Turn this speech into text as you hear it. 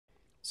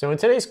So in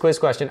today's quiz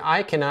question,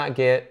 I cannot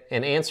get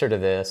an answer to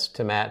this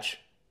to match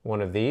one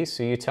of these,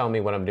 so you tell me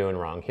what I'm doing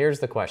wrong.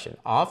 Here's the question.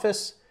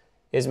 Office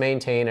is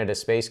maintained at a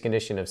space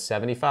condition of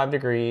 75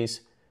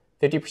 degrees,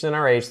 50%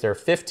 RH. There are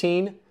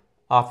 15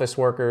 office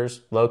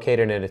workers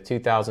located in a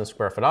 2,000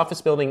 square foot office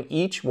building.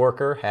 Each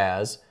worker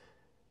has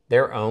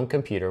their own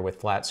computer with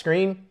flat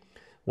screen.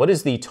 What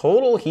is the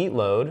total heat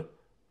load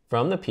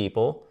from the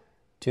people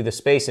to the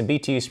space in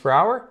BTUs per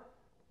hour?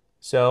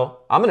 So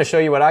I'm going to show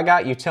you what I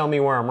got. You tell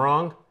me where I'm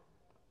wrong.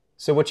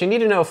 So what you need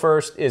to know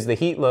first is the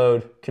heat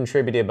load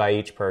contributed by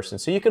each person.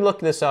 So you can look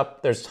this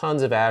up. There's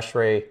tons of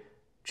ASHRAE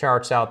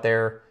charts out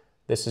there.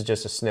 This is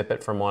just a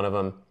snippet from one of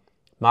them.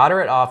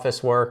 Moderate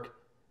office work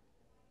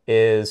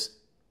is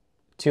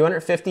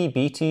 250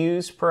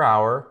 BTUs per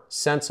hour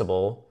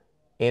sensible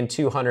and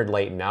 200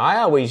 latent. Now I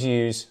always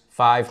use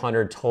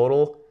 500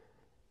 total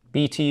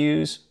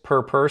BTUs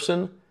per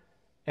person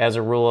as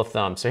a rule of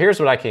thumb. So here's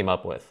what I came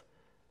up with.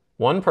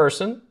 One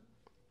person,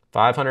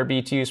 500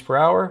 BTUs per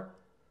hour.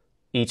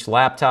 Each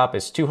laptop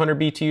is 200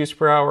 BTUs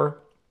per hour.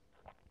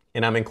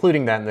 And I'm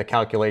including that in the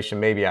calculation.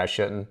 Maybe I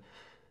shouldn't.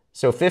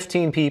 So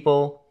 15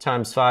 people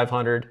times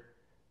 500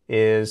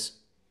 is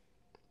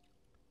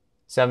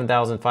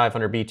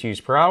 7,500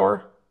 BTUs per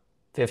hour.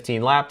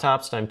 15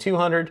 laptops times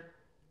 200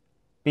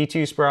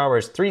 BTUs per hour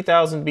is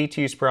 3,000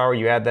 BTUs per hour.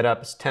 You add that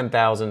up, it's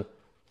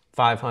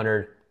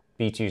 10,500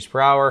 BTUs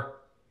per hour.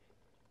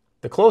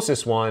 The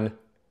closest one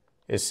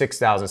is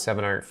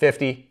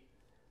 6,750.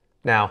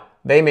 Now,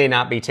 they may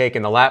not be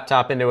taking the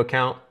laptop into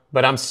account,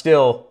 but I'm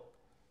still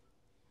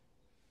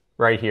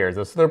right here.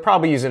 So they're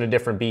probably using a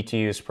different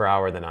BTUs per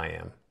hour than I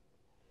am.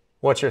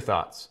 What's your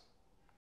thoughts?